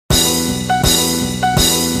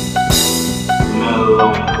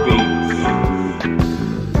Mellow Beats.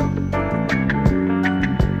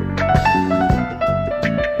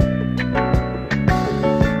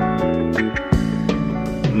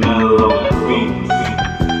 Mellow Beats.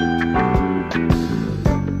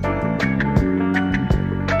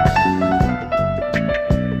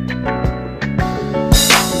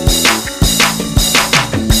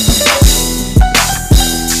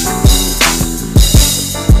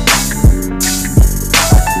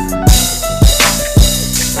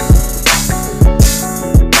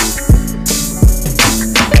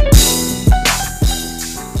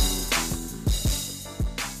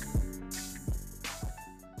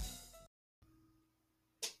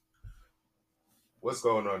 What's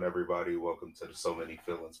going on, everybody? Welcome to the So Many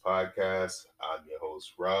Feelings podcast. I'm your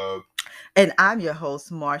host, Rob. And I'm your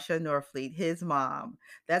host, Marsha Norfleet, his mom.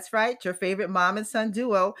 That's right, your favorite mom and son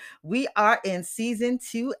duo. We are in season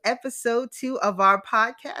 2, episode 2 of our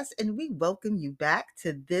podcast, and we welcome you back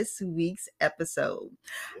to this week's episode.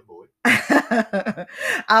 Yeah, boy.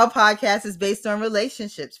 Our podcast is based on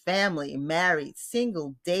relationships, family, married,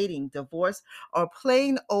 single, dating, divorce, or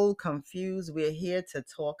plain old confused. We're here to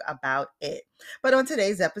talk about it. But on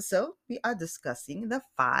today's episode, we are discussing the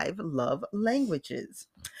 5 love languages.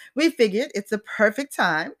 We figured it's a perfect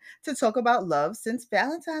time to talk about love since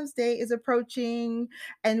Valentine's Day is approaching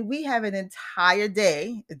and we have an entire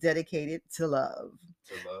day dedicated to love.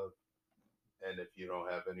 To love. And if you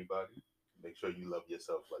don't have anybody, make sure you love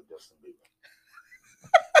yourself like Justin Bieber.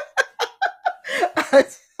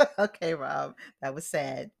 Okay, Rob, that was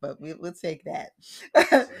sad, but we'll take that.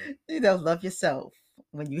 Love yourself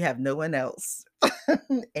when you have no one else.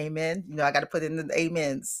 Amen. I got to put in the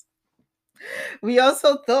amens. We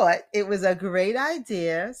also thought it was a great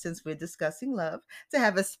idea, since we're discussing love, to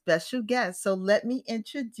have a special guest. So let me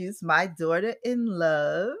introduce my daughter in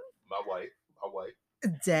love, My wife.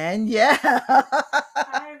 Danielle.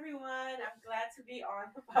 Hi, everyone. I'm glad to be on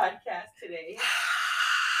the podcast today.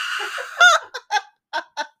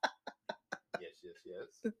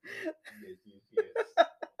 Yes.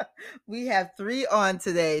 We have 3 on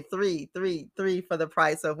today. Three for the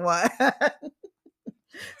price of 1.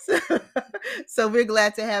 So we're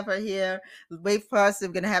glad to have her here. Wait for us. We're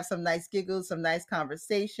going to have some nice giggles, some nice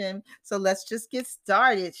conversation. So let's just get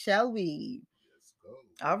started, shall we? Let's go.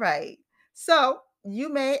 All right. So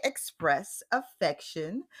you may express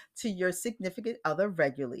affection to your significant other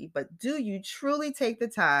regularly, but do you truly take the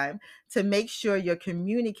time to make sure you're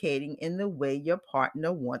communicating in the way your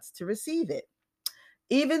partner wants to receive it?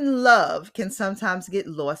 Even love can sometimes get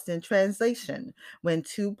lost in translation when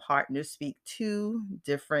 2 partners speak 2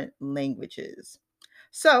 different languages.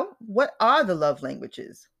 So, what are the love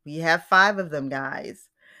languages? We have 5 of them, guys.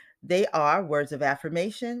 They are words of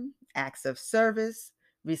affirmation, acts of service,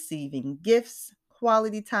 receiving gifts,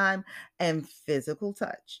 quality time, and physical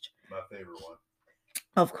touch. My favorite one.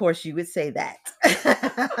 Of course, you would say that.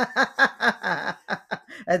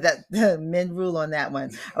 That men rule on that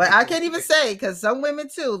one. But I can't even say, because some women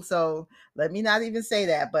too. So let me not even say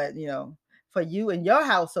that. But for you and your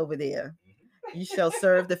house over there, you shall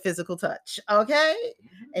serve the physical touch. Okay?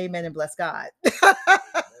 Amen and bless God.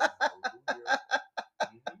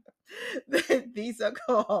 These are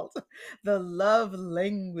called the love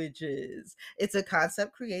languages. It's a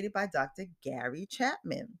concept created by Dr. Gary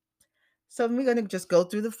Chapman. So we're going to just go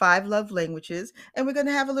through the 5 love languages and we're going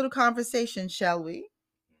to have a little conversation, shall we?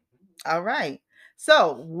 All right.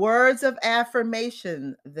 So, words of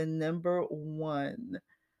affirmation, the number 1.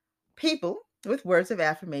 People with words of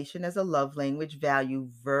affirmation as a love language value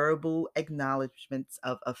verbal acknowledgments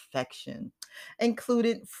of affection,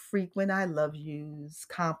 including frequent I love yous,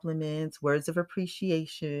 compliments, words of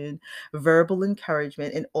appreciation, verbal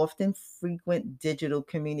encouragement, and often frequent digital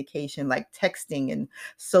communication like texting and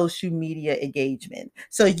social media engagement.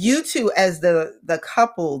 So you two, as the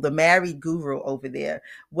couple, the married guru over there,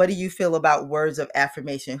 what do you feel about words of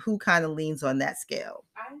affirmation? Who kind of leans on that scale?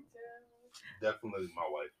 I do. Definitely my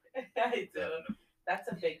wife. I do. Definitely.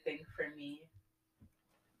 That's a big thing for me.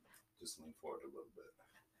 Just lean forward a little bit.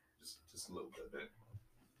 Just a little bit.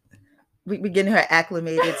 We're getting her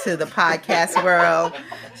acclimated to the podcast world.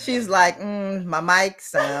 She's like, my mic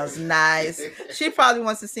sounds nice. She probably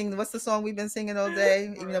wants to sing. What's the song we've been singing all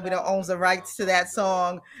day? Even though we don't own the rights to that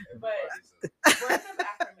song. But words of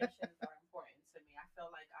affirmations are important to me. I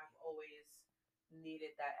feel like I've always needed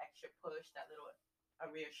that extra push, that little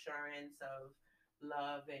reassurance of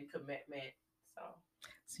love and commitment.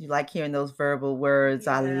 So you like hearing those verbal words.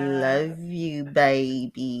 Yeah. I love you,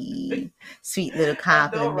 baby. Sweet little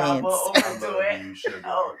compliments. Overdo it. You, sugar.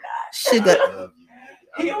 Oh, God. Sugar. I love you.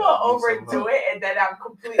 I He will love you so overdo much. it, and then I'm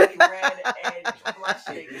completely red and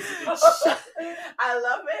blushing. I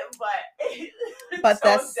love it, but But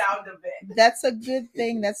toned down a bit. that's a good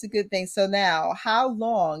thing. That's a good thing. So now, how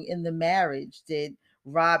long in the marriage did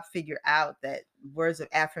Rob figure out that words of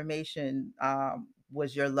affirmation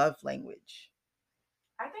was your love language?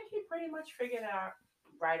 I think he pretty much figured it out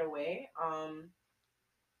right away.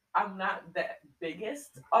 I'm not the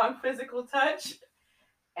biggest on physical touch,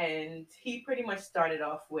 and he pretty much started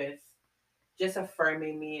off with just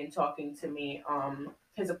affirming me and talking to me.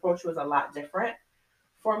 His approach was a lot different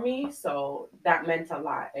for me, so that meant a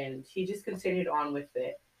lot, and he just continued on with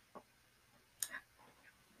it.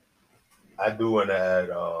 I do want to add,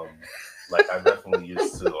 like I definitely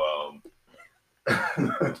used to.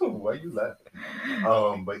 Why you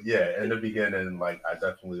laughing? But yeah, in the beginning, like I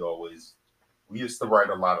definitely always we used to write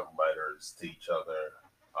a lot of letters to each other.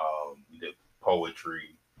 We did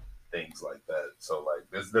poetry, things like that. So like,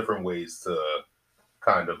 there's different ways to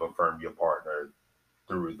kind of affirm your partner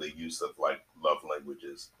through the use of like love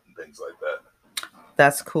languages and things like that.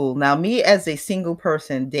 That's cool. Now, me as a single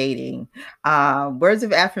person dating, words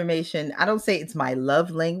of affirmation, I don't say it's my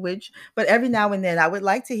love language, but every now and then I would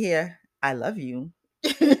like to hear, I love you.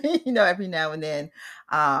 Every now and then,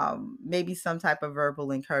 maybe some type of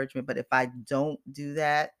verbal encouragement. But if I don't do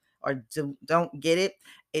that or don't get it,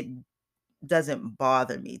 it doesn't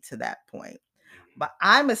bother me to that point. But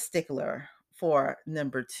I'm a stickler for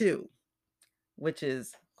number two, which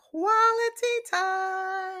is quality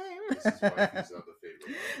This is one of time. these other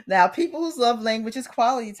favorite. Now, people whose love language is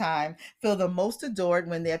quality time feel the most adored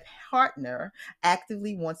when their partner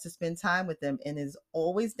actively wants to spend time with them and is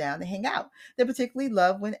always down to hang out. They particularly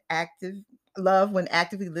love when actively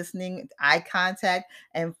listening, eye contact,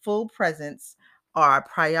 and full presence are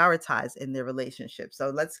prioritized in their relationship. So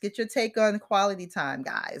let's get your take on quality time,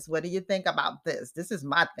 guys. What do you think about this? This is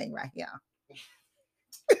my thing right here.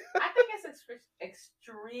 I think it's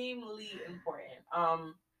extremely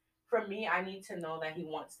important. For me, I need to know that he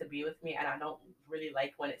wants to be with me, and I don't really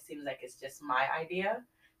like when it seems like it's just my idea.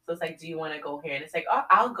 So it's like, do you want to go here? And it's like, oh,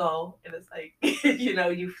 I'll go. And it's like,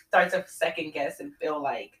 you start to second guess and feel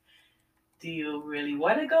like, do you really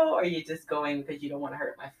want to go, or are you just going because you don't want to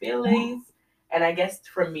hurt my feelings? And I guess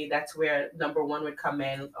for me, that's where number one would come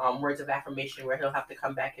in, words of affirmation, where he'll have to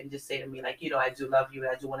come back and just say to me, like, I do love you.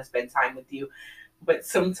 I do want to spend time with you. But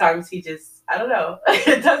sometimes he just, I don't know,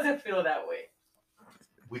 it doesn't feel that way.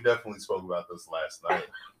 We definitely spoke about this last night.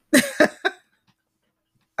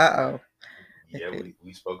 Uh-oh. Yeah,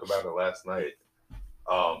 we spoke about it last night.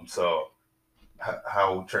 So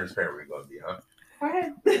how transparent are we gonna be, huh? Go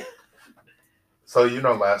ahead. So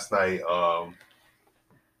last night,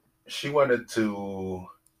 she wanted to,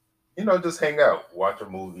 just hang out, watch a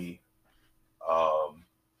movie,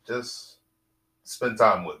 just spend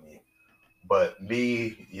time with me. But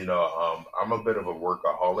me, I'm a bit of a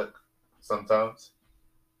workaholic sometimes.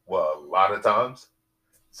 Well, a lot of times.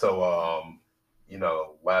 So,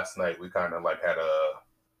 last night we kind of like had a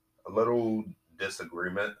little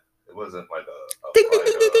disagreement. It wasn't like a Ding, ding, fight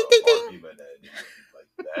ding, or ding, ding, ding, a ding. argument or anything like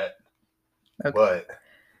that. Okay. But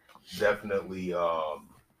definitely, I'm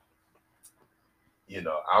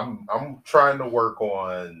trying to work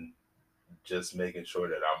on just making sure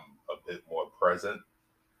that I'm a bit more present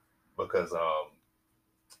because I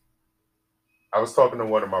was talking to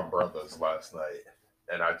one of my brothers last night,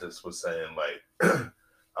 and I just was saying like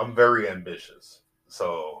I'm very ambitious,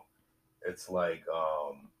 so it's like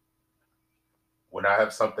when I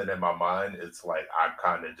have something in my mind, it's like I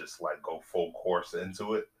kind of just like go full course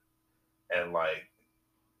into it, and like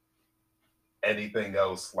anything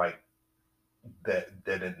else like that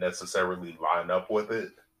didn't necessarily line up with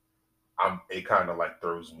it, it kind of like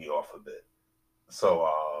throws me off a bit. So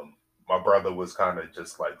my brother was kind of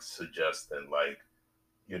just like suggesting like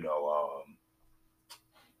you know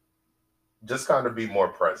just kind of be more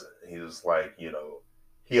present. He was like,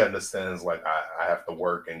 he understands like I have to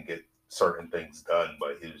work and get certain things done,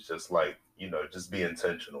 but he was just like, just be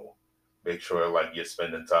intentional. Make sure like you're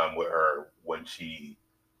spending time with her when she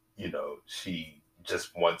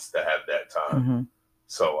just wants to have that time. Mhm.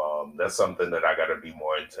 So that's something that I got to be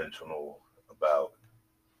more intentional about.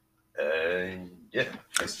 And yeah,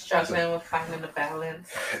 Struggling with finding the balance.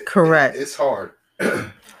 Correct. It's hard.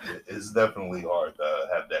 It's definitely hard to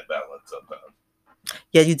have that balance sometimes.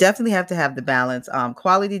 Yeah, you definitely have to have the balance.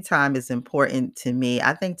 Quality time is important to me.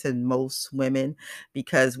 I think to most women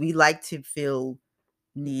because we like to feel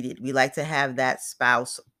needed. We like to have that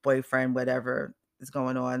spouse, boyfriend, whatever is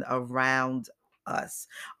going on around us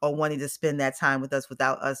or wanting to spend that time with us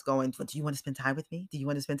without us going, do you want to spend time with me? Do you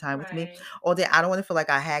want to spend time with me? Right. Or I don't want to feel like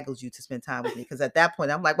I haggled you to spend time with me, because at that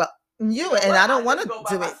point I'm like, well, you know and what? I don't I'll want just to go by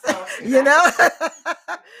do it. myself. You know? Exactly.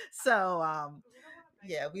 So We don't wanna beg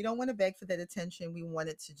yeah, them. we don't want to beg for that attention. We want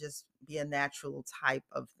it to just be a natural type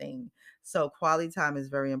of thing. So quality time is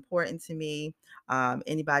very important to me.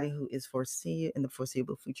 Anybody who is in the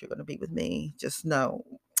foreseeable future going to be with me, just know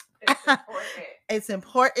It's important. it's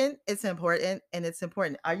important. It's important, and it's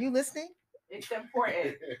important. Are you listening? It's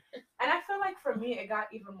important. And I feel like for me, it got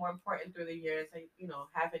even more important through the years. Like,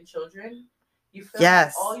 having children, you feel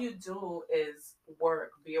Yes. like all you do is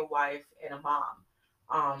work, be a wife and a mom.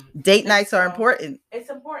 Date and nights are so important. It's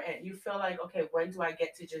important. You feel like, okay, when do I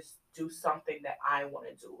get to just do something that I want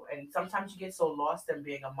to do? And sometimes you get so lost in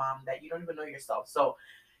being a mom that you don't even know yourself. So,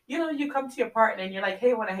 you come to your partner and you're like,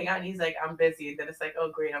 hey, I want to hang out. And he's like, I'm busy. And then it's like,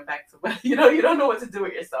 oh, great, I'm back to, you don't know what to do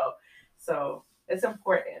with yourself. So it's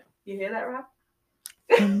important. You hear that, Rob?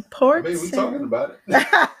 I Important. mean, we talking about it. All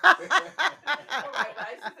right, but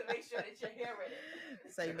I just have to make sure that you're hearing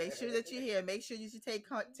it. So make sure that you're here. Make sure you should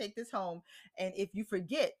take this home. And if you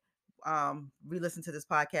forget, re-listen to this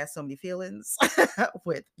podcast, So Many Feelings,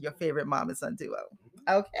 with your favorite mom and son duo.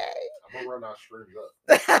 Okay. I'm gonna run our streams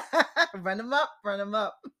up. Run them up. Run them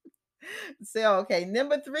up. So okay,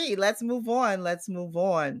 number 3. Let's move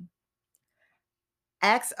on.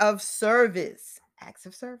 Acts of service. Acts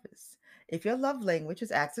of service. If your love language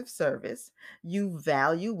is acts of service, you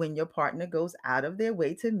value when your partner goes out of their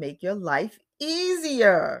way to make your life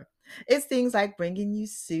easier. It's things like bringing you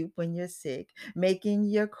soup when you're sick, making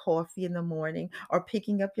your coffee in the morning, or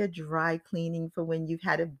picking up your dry cleaning for when you've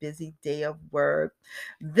had a busy day of work.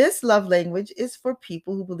 This love language is for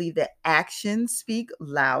people who believe that actions speak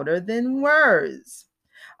louder than words.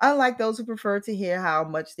 Unlike those who prefer to hear how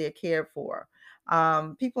much they're cared for.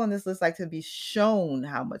 People on this list like to be shown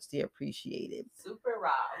how much they appreciate it. Super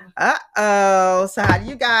Rob. Uh-oh. So how are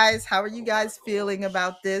you guys feeling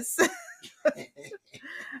about this?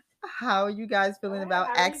 How are you guys feeling about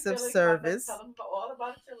How are you acts of feeling about that? service? Tell them all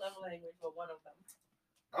about your love language, or one of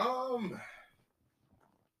them.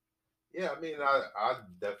 Yeah, I mean, I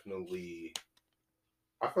definitely,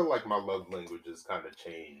 I feel like my love languages kind of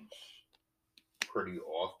change pretty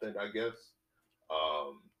often, I guess.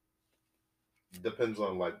 Depends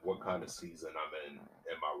on like what kind of season I'm in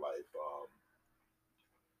my life.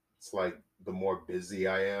 It's like the more busy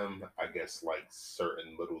I am, I guess like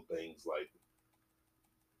certain little things like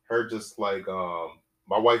her just like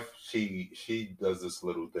my wife, she does this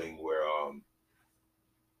little thing where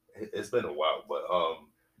it's been a while, but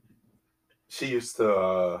she used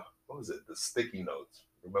to what was it, the sticky notes,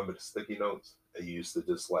 remember the sticky notes? And you used to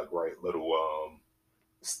just like write little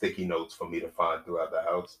sticky notes for me to find throughout the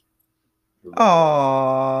house.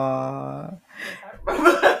 Aww. I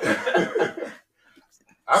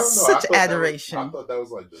don't know. Such adoration. I thought that was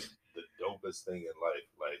like the dopest thing in life.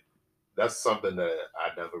 Like that's something that I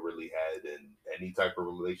never really had in any type of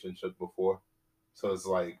relationship before. So it's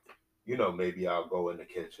like, maybe I'll go in the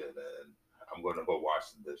kitchen and I'm gonna go wash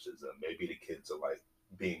the dishes, and maybe the kids are like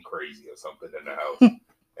being crazy or something in the house,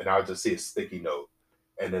 and I'll just see a sticky note,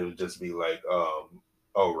 and it'll just be like, oh,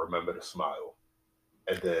 remember to smile,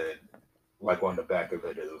 and then like on the back of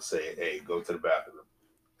it, it'll say, hey, go to the bathroom.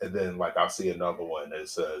 And then like I'll see another one that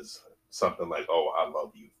says something like, "Oh, I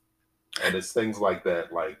love you," and it's things like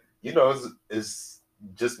that. Like it's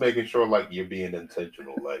just making sure like you're being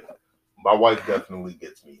intentional. Like my wife definitely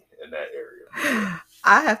gets me in that area.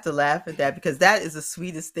 I have to laugh at that because that is the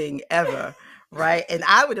sweetest thing ever, right? And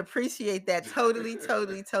I would appreciate that totally,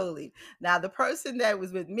 totally, totally. Now the person that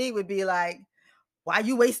was with me would be like, "Why are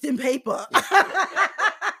you wasting paper?"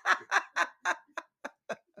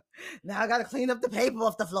 Now I gotta clean up the paper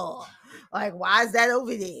off the floor. Like, why is that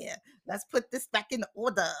over there? Let's put this back in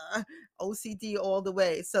order. OCD all the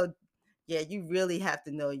way. So yeah, you really have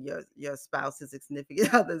to know your spouse's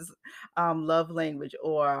significant other's love language,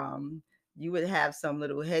 or you would have some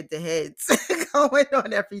little head-to-heads going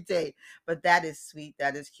on every day. But that is sweet,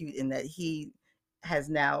 that is cute, and that he has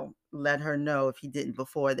now let her know, if he didn't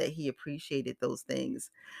before, that he appreciated those things.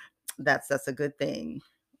 That's a good thing.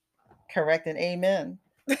 Correct and amen.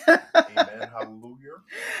 Amen. Hallelujah.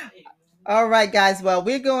 All right, guys. Well,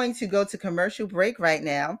 we're going to go to commercial break right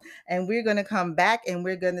now, and we're going to come back and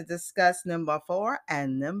we're going to discuss number 4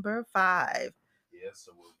 and number 5. Yes,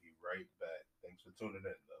 so we'll be right back. Thanks for tuning in,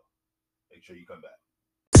 though. Make sure you come back.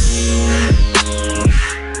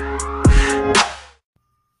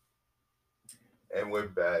 And we're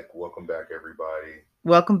back. Welcome back, everybody.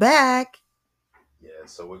 Welcome back. Yeah,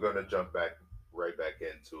 so we're going to jump right back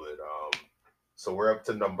into it. So we're up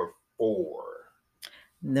to number 4.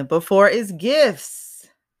 Number 4 is gifts.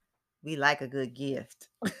 We like a good gift.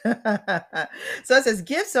 So it says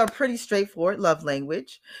gifts are a pretty straightforward love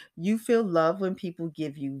language. You feel love when people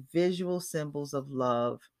give you visual symbols of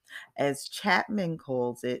love. As Chapman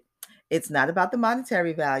calls it, it's not about the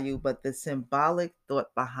monetary value, but the symbolic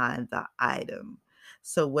thought behind the item.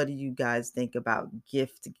 So, what do you guys think about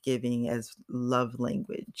gift giving as love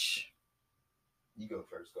language? You go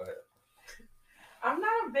first. Go ahead. I'm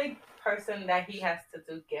not a big person that he has to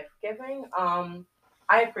do gift giving.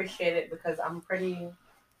 I appreciate it because I'm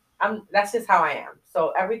that's just how I am. So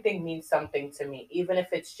everything means something to me, even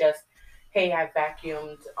if it's just, hey, I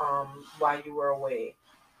vacuumed while you were away.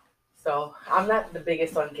 So I'm not the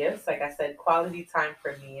biggest on gifts. Like I said, quality time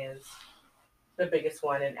for me is the biggest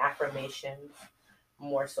one, and affirmations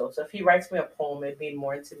more so. So if he writes me a poem, it'd mean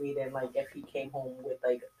more to me than like if he came home with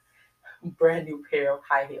like a brand new pair of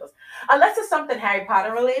high heels. Unless it's something Harry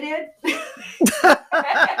Potter related. Then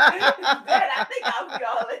I think I'll be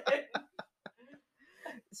all in.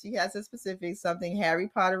 She has a specific something Harry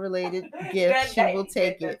Potter related Then gift. She will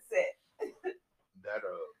take it. That's it. That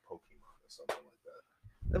Pokemon or something like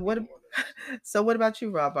that. What? Either one of those. So, what about you,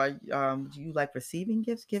 Rob? Do you like receiving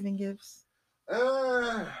gifts, giving gifts?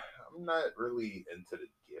 I'm not really into the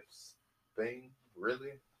gifts thing,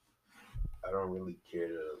 really. I don't really care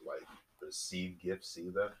to like receive gifts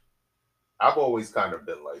either. I've always kind of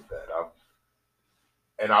been like that.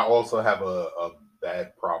 And I also have a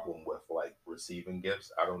bad problem with like receiving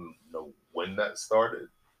gifts. I don't know when that started,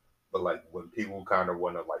 but like when people kind of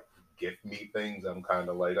want to like gift me things, I'm kind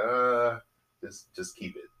of like, just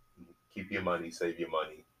keep it. Keep your money, save your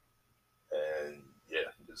money, and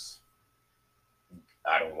yeah, just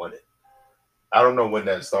I don't want it. I don't know when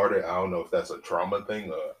that started. I don't know if that's a trauma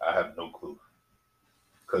thing or I have no clue.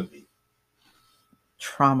 Could be.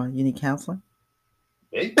 Trauma. You need counseling?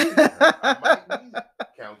 Maybe. I might need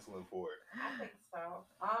counseling for it. I think so.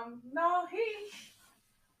 No,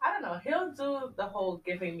 I don't know. He'll do the whole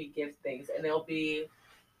giving me gift things, and it'll be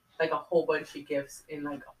like a whole bunch of gifts in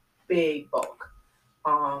like a big bulk.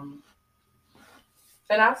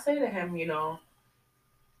 And I'll say to him,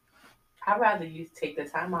 I'd rather you take the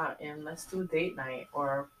time out and let's do a date night,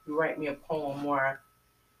 or you write me a poem, or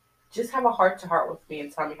just have a heart to heart with me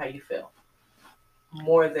and tell me how you feel,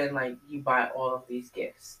 more than like you buy all of these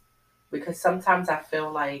gifts. Because sometimes I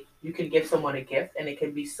feel like you can give someone a gift and it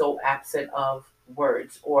can be so absent of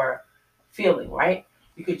words or feeling, right?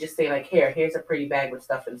 You could just say like, here's a pretty bag with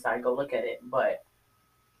stuff inside, go look at it. But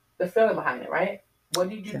the feeling behind it, right? What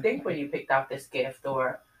did you think when you picked out this gift,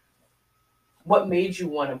 or what made you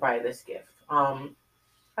want to buy this gift? I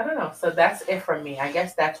don't know. So that's it for me. I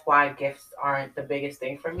guess that's why gifts aren't the biggest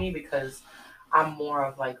thing for me, because I'm more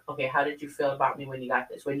of like, okay, how did you feel about me when you got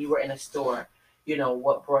this? When you were in a store,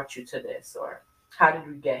 what brought you to this? Or how did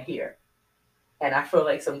we get here? And I feel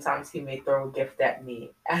like sometimes he may throw a gift at me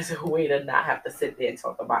as a way to not have to sit there and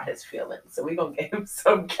talk about his feelings. So we're going to get him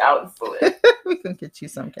some counseling. We can get you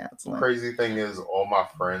some counseling. Crazy thing is, all my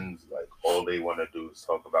friends, like, all they want to do is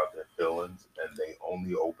talk about their feelings, and they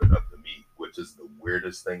only open up to me, which is the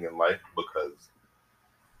weirdest thing in life because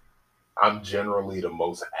I'm generally the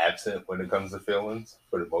most absent when it comes to feelings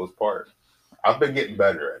for the most part. I've been getting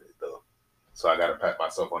better at it though, so I got to pat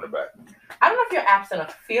myself on the back. I don't know if you're absent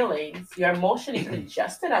of feelings. You're emotionally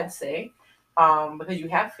congested, I'd say, because you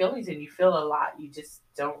have feelings and you feel a lot. You just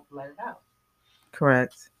don't let it out.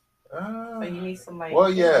 Correct. So you need some like. Well,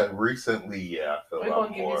 yeah, recently, yeah, I feel We're a gonna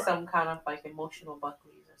lot give more you some kind of like emotional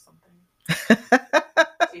bucklies or something. So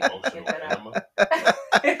you can emotional get that out. enema.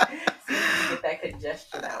 So you can get that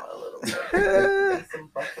congestion out a little bit. Need some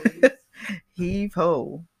bucklies. Heave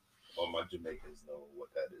ho. All my Jamaicans know what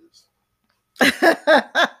that is.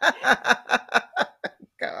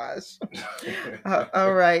 Gosh.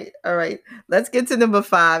 All right. Let's get to number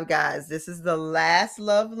 5, guys. This is the last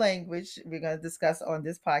love language we're going to discuss on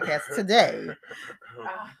this podcast today.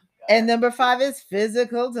 Ah, And number 5 is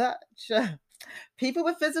physical touch. People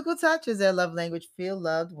with physical touch as their love language feel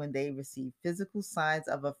loved when they receive physical signs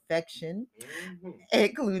of affection, Mhm,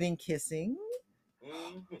 including kissing,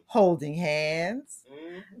 mhm, holding hands,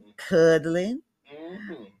 mhm, cuddling,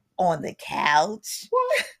 mhm. on the couch,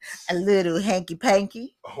 a little hanky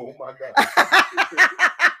panky. Oh my God.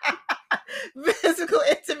 Physical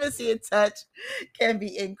intimacy and touch can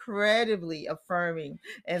be incredibly affirming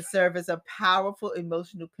and serve as a powerful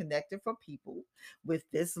emotional connector for people with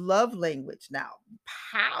this love language. Now,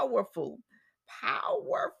 powerful,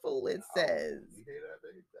 it says. You hear that,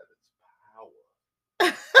 babe? That is power.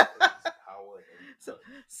 That is power in So,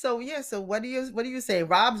 touch. so what do you say?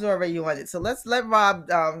 Rob's already on it. So let's let Rob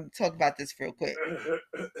talk about this real quick.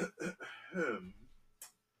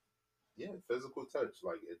 yeah, physical touch,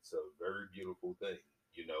 like it's a very beautiful thing.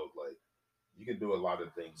 Like you can do a lot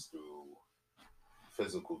of things through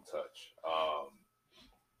physical touch.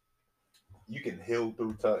 You can heal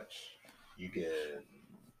through touch. You can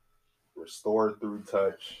restore through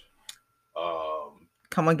touch. Um,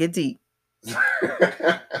 Come on, get deep.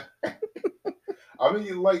 I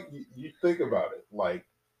mean, like you think about it, like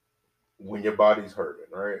when your body's hurting,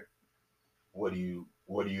 right? What do you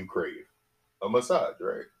crave? A massage,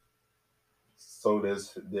 right? So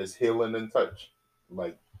there's healing and touch.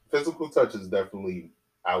 Like physical touch is definitely,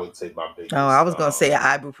 I would say, my Oh, I biggest. was gonna say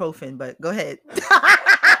ibuprofen, but go ahead.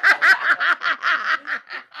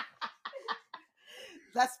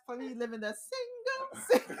 That's funny. You live in a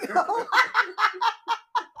single.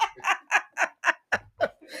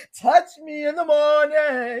 Touch me in the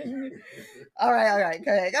morning. All right.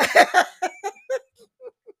 Go ahead.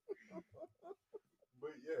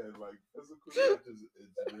 But yeah, like physical touch is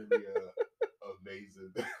really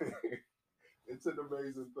amazing. It's an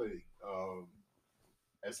amazing thing,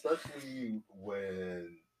 especially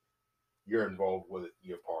when you're involved with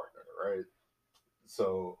your partner, right?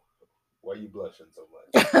 So why are you blushing so much?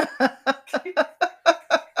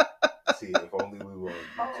 See, if only we were on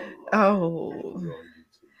YouTube. Oh, We were on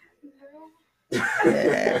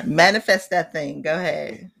yeah. YouTube. Manifest that thing. Go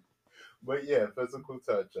ahead. But yeah, physical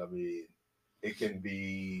touch. I mean, it can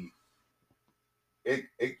be. It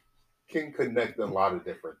can connect a lot of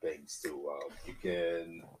different things too. You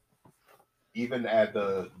can even add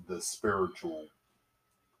the spiritual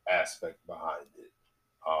aspect behind it.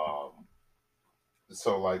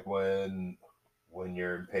 So like when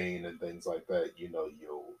you're in pain and things like that,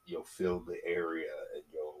 you'll feel the area and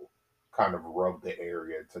you'll kind of rub the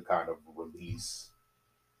area to kind of release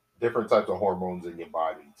different types of hormones in your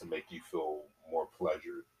body to make you feel more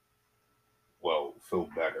pleasure. Well, feel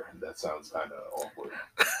better. That sounds kind of awkward.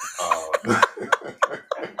 Oh my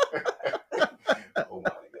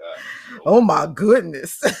god. Oh my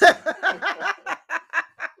goodness. That's kind of crazy.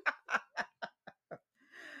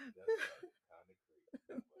 But,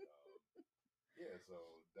 yeah, so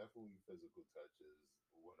definitely physical touch is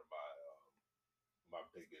one of my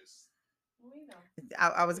biggest. We know.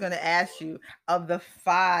 I was going to ask you, of the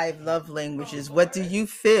 5 love languages, what do you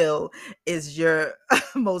feel is your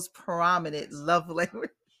most prominent love language?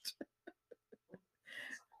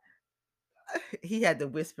 He had to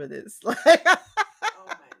whisper this. Oh my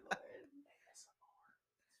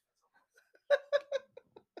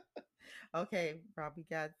lord. Okay, Rob, we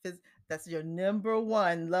got that's your number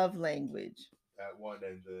 1 love language. That one,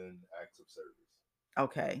 and then acts of service.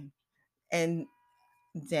 Okay. And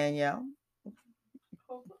Danielle?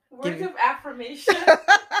 Words Give of affirmation. Okay,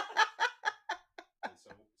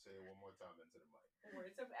 so say it one more time into the mic.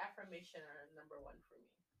 Words of affirmation are number 1 for me.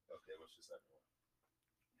 Okay, what's your second one?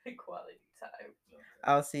 Quality time. Okay.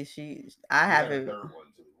 Oh, see, I You have got a it. third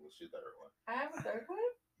one too. What's your third one? I have a third one?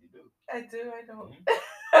 You do. I do, I don't. Mhm.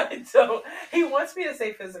 I don't. He wants me to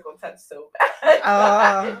say physical touch so bad.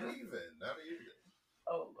 Not even.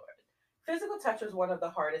 Oh Lord. Physical touch was one of the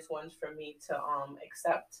hardest ones for me to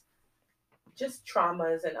accept. Just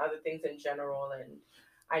traumas and other things in general, and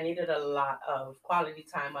I needed a lot of quality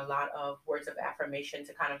time, a lot of words of affirmation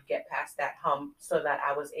to kind of get past that hump so that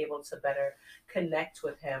I was able to better connect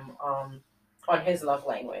with him on his love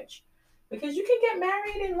language. Because you can get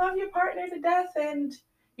married and love your partner to death and,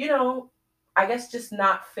 I guess just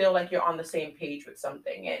not feel like you're on the same page with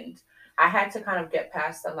something. And I had to kind of get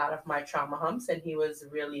past a lot of my trauma humps, and he was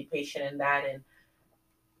really patient in that. And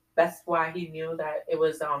that's why he knew that it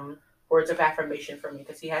was words of affirmation for me,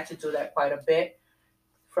 because he had to do that quite a bit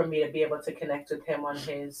for me to be able to connect with him on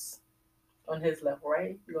his level,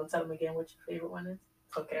 right? You gonna tell him again what your favorite one is?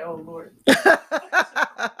 Okay. Oh Lord.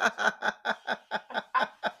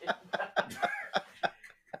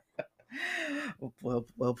 Well,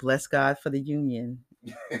 bless God for the union.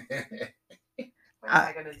 What am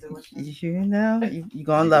I gonna do with him? You're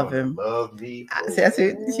gonna love him. Love me. That's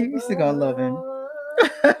it. You're still gonna love him.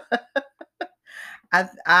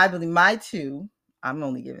 I believe my 2. I'm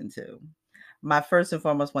only giving 2. My first and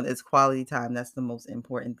foremost one is quality time. That's the most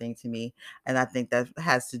important thing to me, and I think that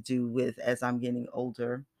has to do with, as I'm getting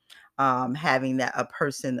older, having a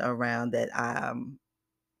person around that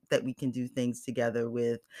we can do things together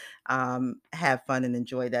with, have fun and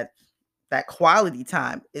enjoy that quality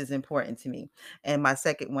time is important to me. And my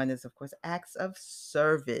second one is, of course, acts of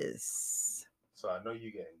service. So I know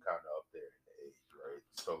you're getting kind of up there in the age, right?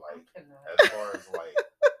 So like, cannot. as far as like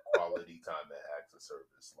quality time and acts of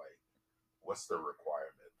service, like, what's the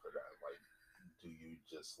requirement for that? Like, do you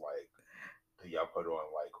just like, do y'all put on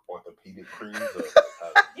like orthopedic creams? Or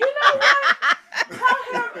You know what?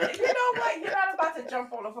 Tell him. You know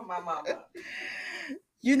jump all over my mama.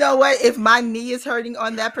 You know what? If my knee is hurting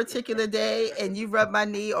on that particular day and you rub my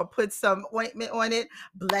knee or put some ointment on it,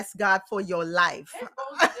 bless God for your life. It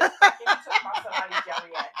goes just like if you talk about somebody's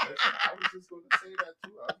geriatric. Listen, I was just going to say that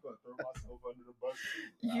too. I was going to throw myself under the bus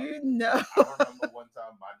too. You know. I remember one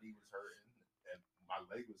time my knee was hurting and my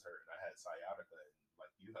leg was hurting. I had sciatica.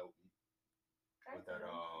 Like you helped me with that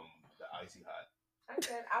the icy hot. I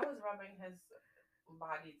did. I was rubbing his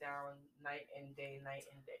body down night and day.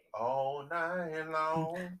 All night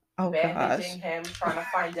long. Oh Bandaging gosh. him, trying to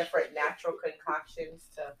find different natural concoctions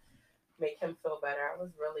to make him feel better. I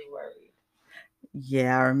was really worried.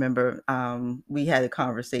 Yeah, I remember we had a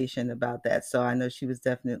conversation about that. So I know she was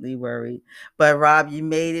definitely worried. But Rob, you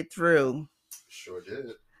made it through. Sure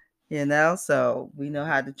did. You know, so we know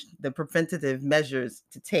how the preventative measures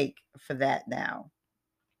to take for that now.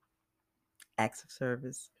 Acts of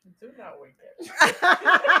service. Do not wink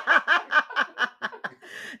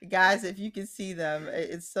Guys, if you can see them,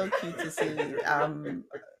 it's so cute to see.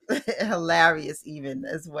 Hilarious even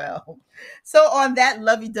as well. So on that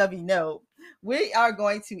lovey-dovey note, we are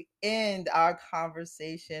going to end our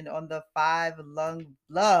conversation on the 5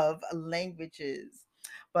 love languages.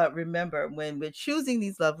 But remember, when we're choosing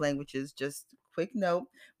these love languages, just quick note,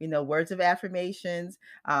 we know words of affirmations.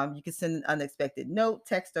 You can send an unexpected note,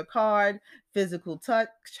 text, or card. Physical touch,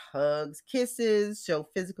 hugs, kisses, show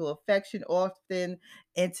physical affection often,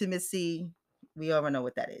 intimacy. We all know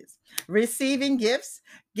what that is. Receiving gifts,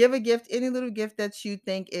 give a gift, any little gift that you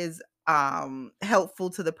think is helpful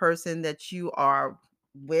to the person that you are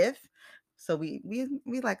with. So we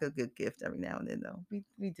like a good gift every now and then, though.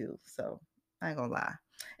 We do. So I ain't gonna lie.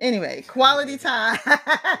 Anyway, quality time.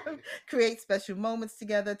 Create special moments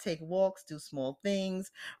together. Take walks. Do small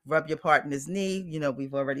things. Rub your partner's knee. You know,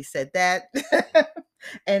 we've already said that.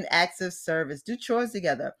 And acts of service. Do chores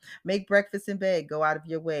together. Make breakfast in bed. Go out of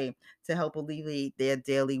your way to help alleviate their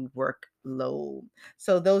daily workload.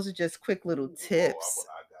 So those are just quick little tips.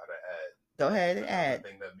 I gotta add. Go ahead and add. The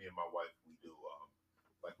thing that me and my wife we do,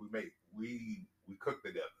 like we cook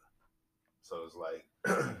together. So it's like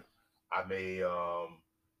I may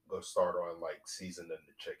go start on like seasoning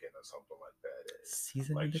the chicken or something like that. And,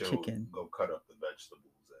 Seasoning like, the she'll chicken. Go cut up the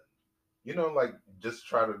vegetables and like just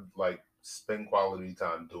try to like spend quality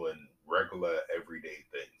time doing regular everyday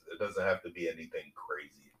things. It doesn't have to be anything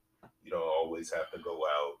crazy. You don't always have to go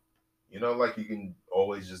out. Like you can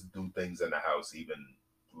always just do things in the house, even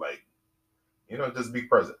like just be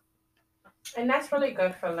present. And that's really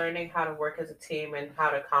good for learning how to work as a team and how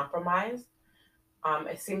to compromise.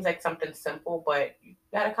 It seems like something simple, but you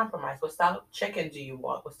gotta compromise. What style of chicken do you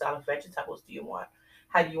want? What style of vegetables do you want?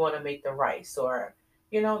 How do you want to make the rice or,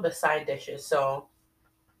 the side dishes? So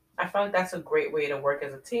I feel like that's a great way to work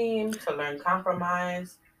as a team, to learn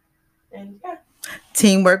compromise. And yeah.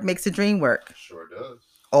 Teamwork makes the dream work. Sure does.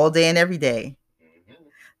 All day and every day. Mm-hmm.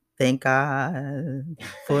 Thank God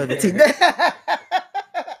for the team.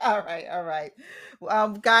 All right.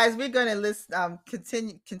 Guys, we're gonna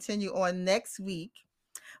continue on next week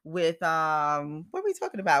with what are we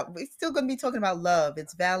talking about? We're still gonna be talking about love.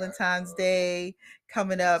 It's Valentine's Day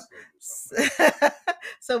coming up.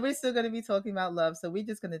 So we're still gonna be talking about love. So we're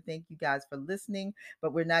just gonna thank you guys for listening,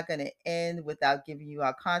 but we're not gonna end without giving you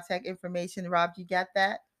our contact information. Rob, you got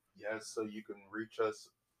that? Yes, so you can reach us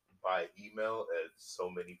by email at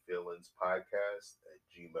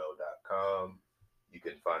somanyfeelingspodcast@gmail.com. You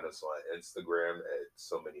can find us on Instagram at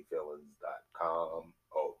somanyfeelings.com.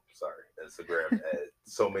 Oh, sorry. Instagram at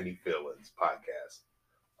somanyfeelingspodcast.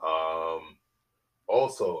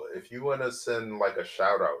 Also, if you want to send like a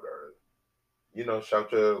shout out or,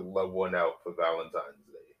 shout your loved one out for Valentine's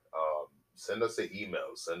Day, send us an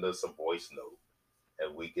email, send us a voice note,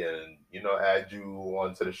 and we can, add you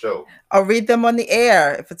onto the show. Or read them on the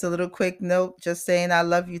air. If it's a little quick note, just saying I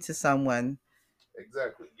love you to someone.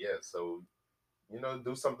 Exactly. Yeah. So,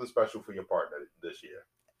 do something special for your partner this year.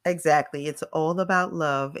 Exactly. It's all about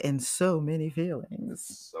love and so many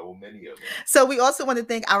feelings. So many of them. So we also want to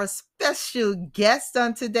thank our special guest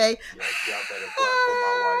on today. Yes, y'all better clap for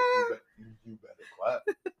my wife. You better clap.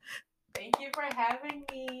 Thank you for having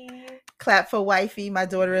me. Clap for wifey, my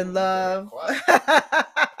daughter in love.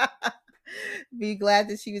 Be glad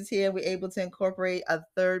that she was here. We're able to incorporate a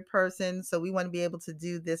third person. So we want to be able to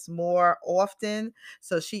do this more often.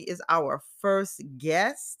 So she is our first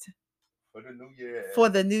guest. For the new year. For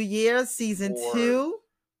the new year, season 2.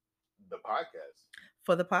 The podcast.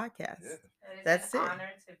 For the podcast. Yeah. That's an it.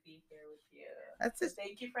 honor to be here with you. That's it.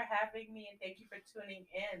 Thank you for having me and thank you for tuning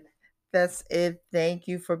in. That's it. Thank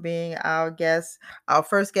you for being our guest, our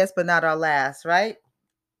first guest, but not our last, right?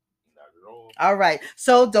 Not at all. All right.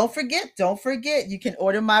 So don't forget, you can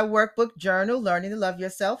order my workbook journal, Learning to Love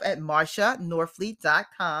Yourself, at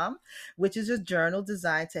marshanorfleet.com, which is a journal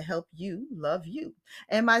designed to help you love you.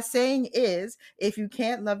 And my saying is, if you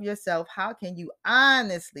can't love yourself, how can you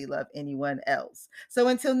honestly love anyone else? So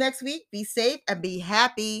until next week, be safe and be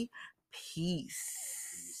happy. Peace.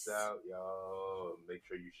 Peace out, y'all. Make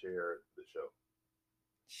sure you share the show.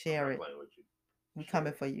 Share I'm it. not playing with you. We Share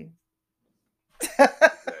coming it. for you.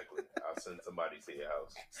 Exactly. I'll send somebody to your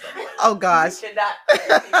house. Stop playing Oh with gosh. You cannot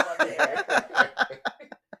put people there. me.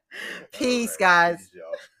 Peace, All right. guys. Peace, y'all.